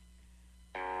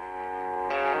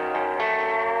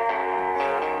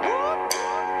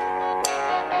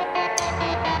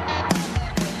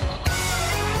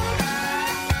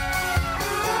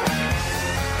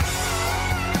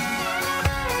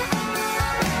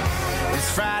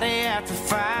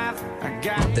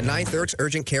 The 9/3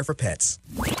 Urgent Care for Pets.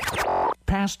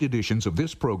 Past editions of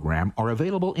this program are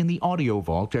available in the audio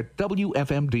vault at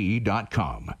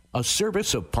WFMD.com, a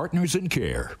service of Partners in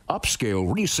Care,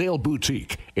 upscale resale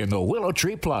boutique in the Willow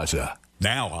Tree Plaza.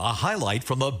 Now, a highlight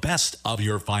from the best of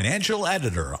your financial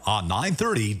editor on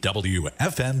 930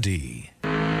 WFMD.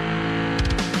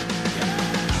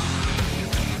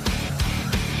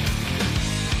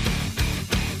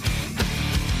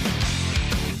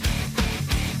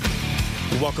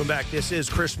 Welcome back. This is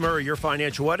Chris Murray, your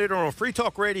financial editor on Free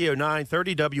Talk Radio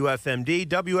 930 WFMD,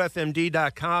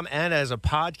 WFMD.com, and as a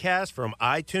podcast from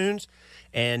iTunes.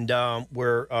 And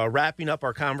we're wrapping up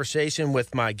our conversation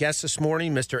with my guest this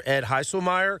morning, Mr. Ed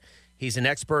Heiselmeyer. He's an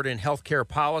expert in healthcare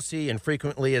policy and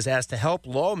frequently is asked to help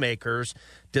lawmakers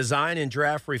design and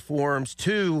draft reforms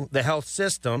to the health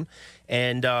system.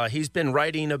 And he's been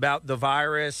writing about the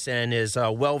virus and is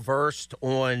well-versed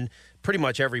on pretty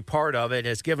much every part of it,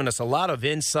 has given us a lot of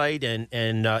insight and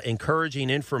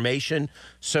encouraging information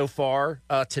so far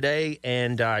today,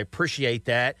 and I appreciate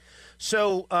that.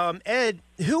 So, Ed,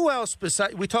 who else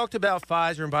besides, we talked about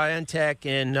Pfizer and BioNTech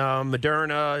and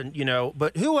Moderna, and,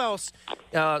 but who else,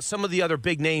 some of the other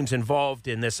big names involved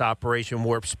in this Operation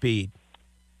Warp Speed?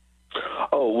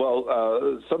 Oh,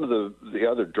 well, some of the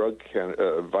other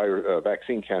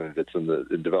vaccine candidates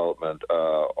in development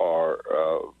are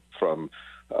from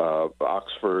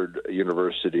Oxford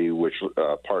University, which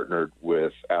partnered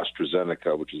with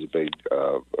AstraZeneca, which is a big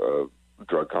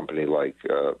drug company like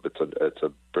it's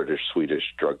a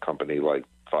British-Swedish drug company like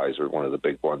Pfizer, one of the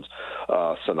big ones.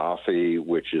 Sanofi,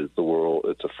 which is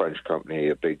it's a French company,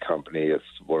 a big company. It's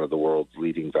one of the world's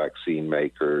leading vaccine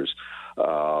makers.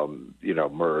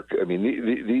 Merck. I mean,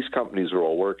 these companies are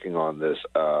all working on this.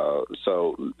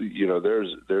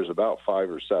 There's about 5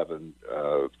 or 7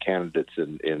 candidates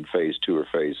in phase 2 or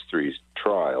phase 3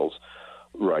 trials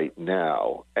right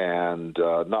now, and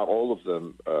not all of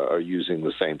them are using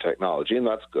the same technology, and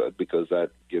that's good because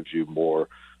that gives you more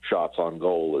shots on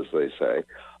goal, as they say.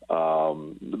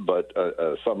 But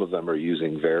some of them are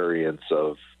using variants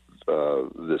of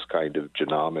this kind of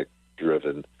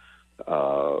genomic-driven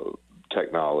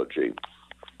technology.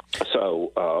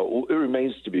 So it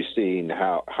remains to be seen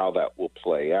how that will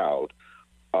play out.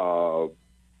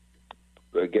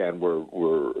 Again,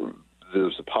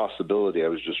 there's a possibility, I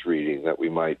was just reading, that we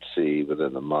might see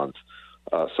within a month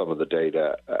some of the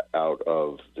data out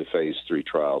of the phase 3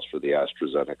 trials for the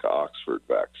AstraZeneca Oxford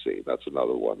vaccine. That's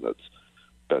another one that's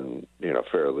been,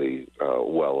 fairly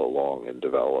well along in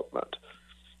development.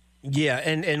 Yeah,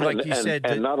 and like you said...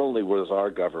 And not only was our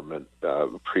government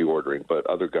pre-ordering, but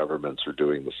other governments are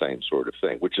doing the same sort of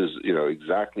thing, which is,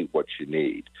 exactly what you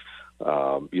need.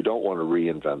 You don't want to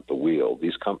reinvent the wheel.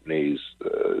 These companies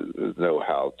know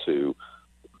how to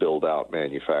build out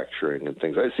manufacturing and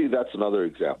things. I see that's another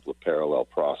example of parallel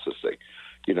processing.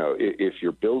 If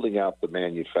you're building out the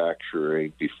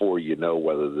manufacturing before you know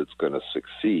whether it's going to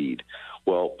succeed,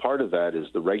 well, part of that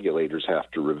is the regulators have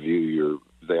to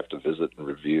they have to visit and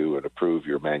review and approve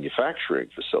your manufacturing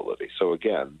facility. So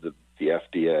again, the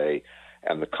FDA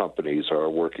and the companies are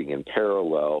working in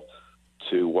parallel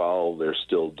while they're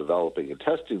still developing and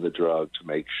testing the drug, to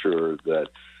make sure that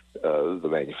the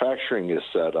manufacturing is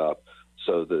set up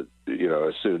so that,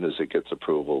 as soon as it gets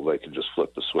approval, they can just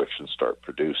flip the switch and start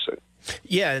producing.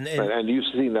 Yeah, and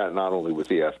you've seen that not only with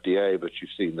the FDA, but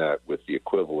you've seen that with the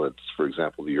equivalents, for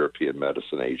example, the European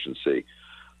Medicine Agency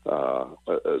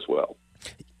as well.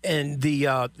 And the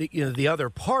other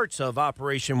parts of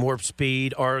Operation Warp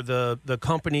Speed are the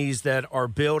companies that are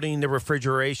building the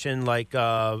refrigeration, like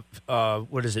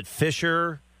what is it,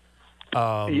 Fisher? There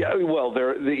are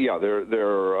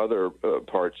other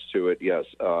parts to it. Yes,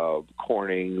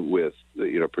 Corning with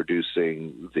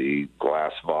producing the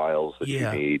glass vials that you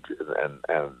need,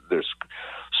 and there's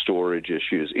storage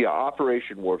issues. Yeah,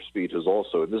 Operation Warp Speed is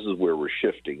also, and this is where we're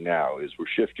shifting now. We're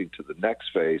shifting to the next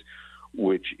phase,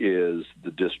 which is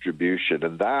the distribution,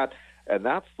 and that's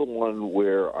the one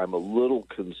where I'm a little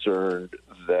concerned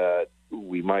that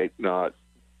we might not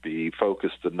be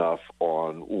focused enough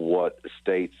on what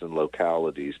states and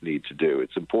localities need to do.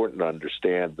 It's important to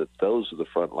understand that those are the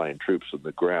frontline troops on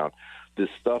the ground. This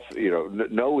stuff,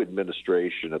 no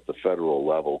administration at the federal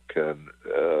level can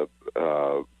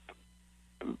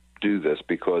do this,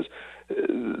 because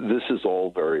this is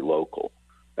all very local.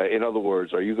 In other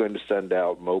words, are you going to send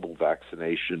out mobile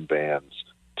vaccination vans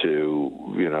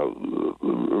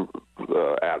to,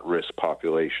 at-risk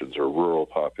populations or rural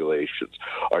populations?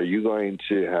 Are you going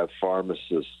to have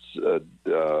pharmacists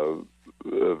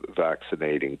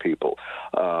vaccinating people?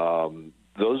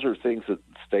 Those are things that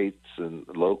states and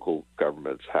local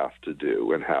governments have to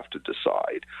do and have to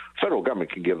decide. Federal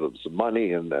government can give them some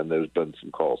money, and there's been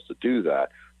some calls to do that,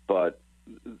 but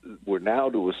we're now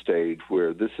to a stage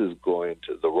where the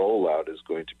rollout is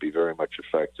going to be very much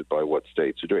affected by what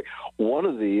states are doing. One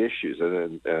of the issues,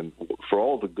 and for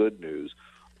all the good news,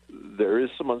 there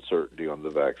is some uncertainty on the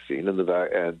vaccine,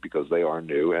 and because they are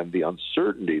new. And the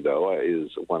uncertainty, though,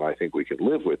 is one I think we can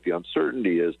live with. The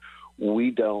uncertainty is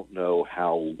we don't know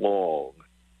how long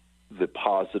the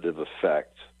positive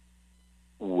effect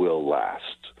will last.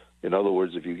 In other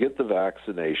words, if you get the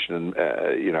vaccination,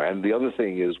 and the other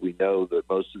thing is we know that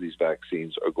most of these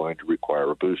vaccines are going to require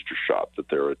a booster shot, that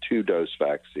they're a 2-dose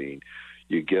vaccine.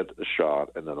 You get a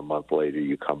shot, and then a month later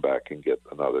you come back and get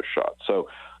another shot. So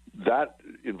that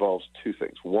involves two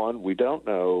things. One, we don't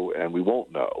know, and we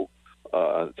won't know,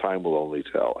 time will only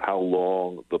tell, how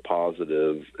long the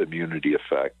positive immunity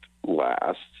effect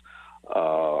lasts.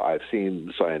 I've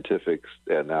seen scientific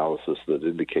analysis that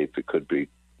indicate that could be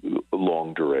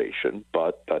long duration,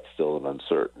 but that's still an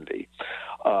uncertainty.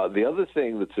 The other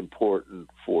thing that's important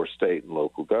for state and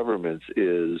local governments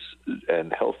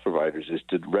and health providers is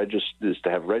to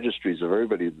have registries of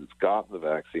everybody that's gotten the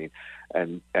vaccine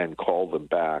and call them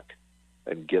back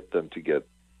and get them to get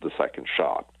the second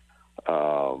shot.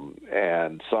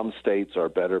 And some states are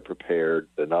better prepared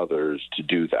than others to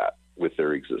do that with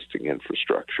their existing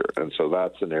infrastructure. And so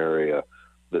that's an area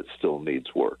that still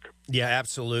needs work. Yeah,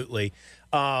 absolutely.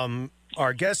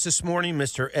 Our guest this morning,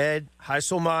 Mr. Ed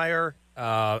Heiselmeyer,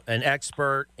 an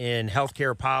expert in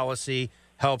healthcare policy,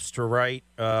 helps to write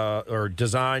or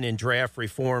design and draft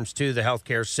reforms to the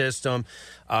healthcare system.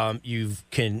 You've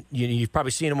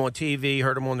probably seen him on TV,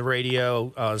 heard him on the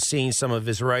radio, seen some of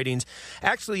his writings.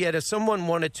 Actually, Ed, if someone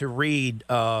wanted to read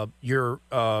your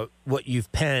what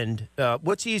you've penned,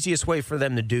 what's the easiest way for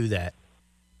them to do that?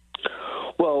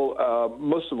 Well,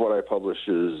 most of what I publish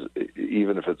is,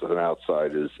 even if it's an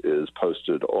outside, is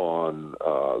posted on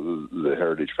the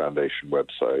Heritage Foundation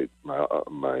website,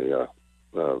 my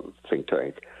think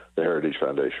tank, the Heritage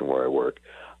Foundation, where I work.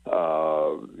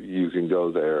 You can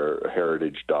go there,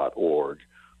 heritage.org.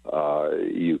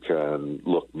 You can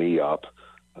look me up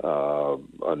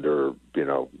under,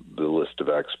 the list of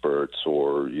experts,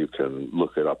 or you can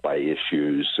look it up by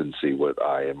issues and see what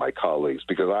I and my colleagues,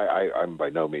 because I'm by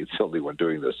no means the only one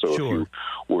doing this. So Sure. If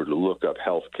you were to look up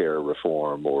healthcare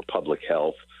reform or public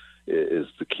health, is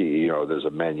the key. There's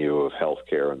a menu of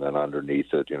healthcare, and then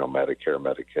underneath it, Medicare,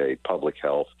 Medicaid, public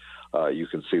health. You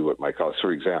can see what my colleagues,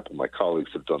 for example, my colleagues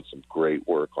have done some great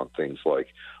work on things like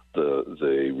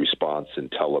the response in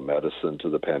telemedicine to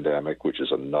the pandemic, which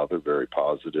is another very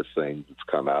positive thing that's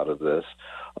come out of this.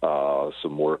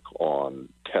 Some work on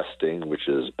testing, which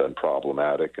has been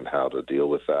problematic, and how to deal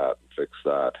with that and fix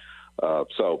that.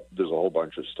 So there's a whole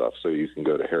bunch of stuff. So you can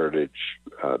go to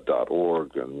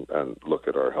heritage.org and look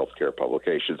at our healthcare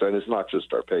publications. And it's not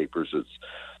just our papers.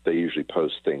 They usually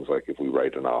post things like if we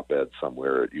write an op-ed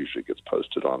somewhere, it usually gets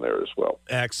posted on there as well.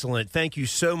 Excellent. Thank you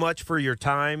so much for your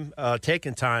time,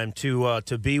 taking time to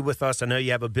be with us. I know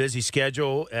you have a busy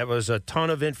schedule. It was a ton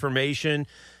of information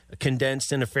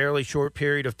condensed in a fairly short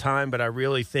period of time, but I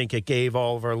really think it gave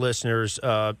all of our listeners,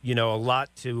 a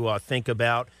lot to think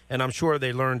about, and I'm sure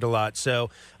they learned a lot. So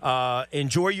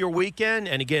enjoy your weekend,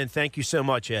 and again, thank you so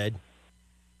much, Ed.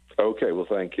 Okay, well,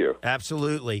 thank you.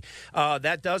 Absolutely.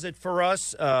 That does it for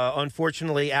us.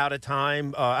 Unfortunately, out of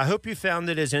time. I hope you found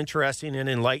it as interesting and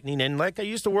enlightening, and like I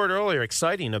used the word earlier,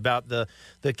 exciting about the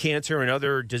cancer and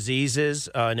other diseases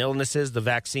and illnesses, the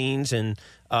vaccines, and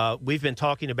we've been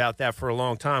talking about that for a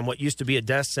long time. What used to be a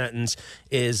death sentence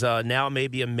is now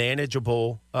maybe a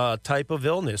manageable type of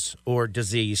illness or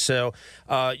disease. So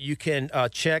you can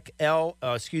check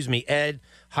Ed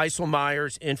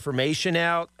Heiselmeyer's information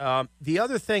out. The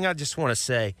other thing I just want to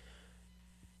say,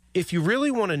 if you really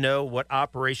want to know what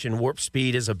Operation Warp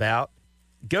Speed is about,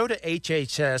 go to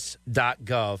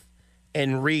hhs.gov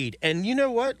and read. And you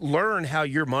know what? Learn how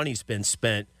your money's been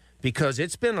spent, because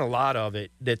it's been a lot of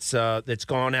it that's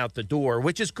gone out the door,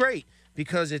 which is great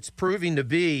because it's proving to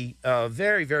be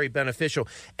very, very beneficial.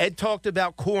 Ed talked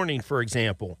about Corning, for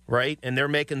example, right? And they're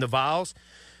making the vials.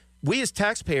 We as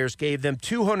taxpayers gave them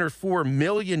 $204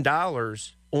 million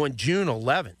on June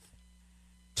 11th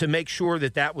to make sure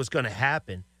that was going to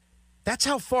happen. That's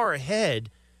how far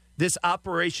ahead this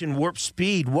Operation Warp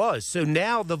Speed was. So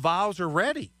now the vials are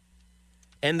ready.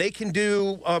 And they can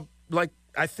do,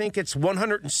 I think it's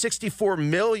 164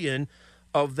 million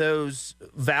of those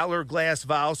Valor Glass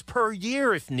vials per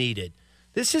year if needed.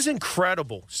 This is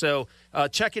incredible. So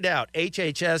check it out,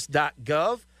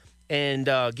 hhs.gov, and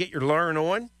get your learn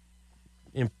on.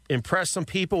 Impress some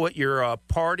people at your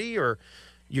party or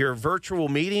your virtual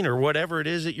meeting or whatever it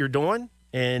is that you're doing.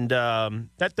 And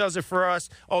that does it for us.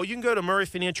 Oh, you can go to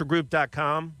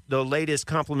murrayfinancialgroup.com, the latest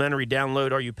complimentary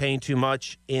download, Are You Paying Too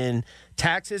Much in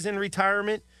Taxes in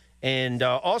Retirement? And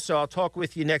also, I'll talk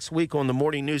with you next week on the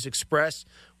Morning News Express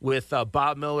with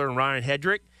Bob Miller and Ryan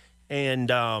Hedrick.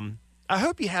 And I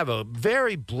hope you have a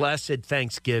very blessed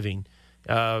Thanksgiving.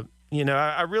 I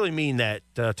really mean that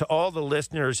to all the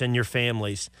listeners and your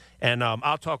families. And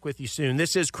I'll talk with you soon.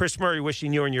 This is Chris Murray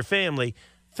wishing you and your family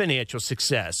financial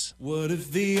success. What if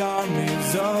the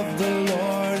armies of the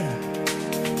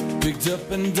Lord picked up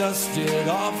and dusted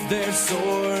off their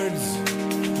swords,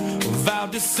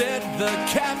 vowed to set the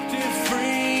captive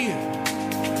free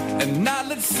and not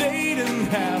let Satan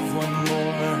have one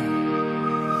more?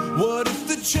 What if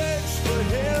the church, for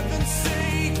heaven's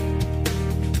sake,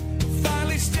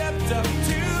 finally stepped up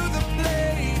to the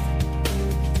plate,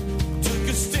 took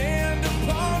a stand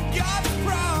upon God's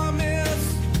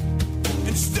promise,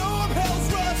 and stormed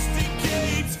hell's rusty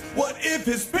gates? What if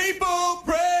his people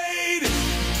prayed?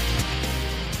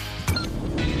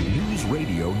 News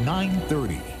Radio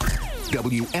 930.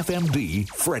 WFMD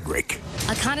Frederick.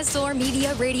 A connoisseur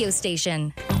media radio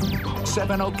station.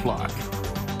 7 o'clock.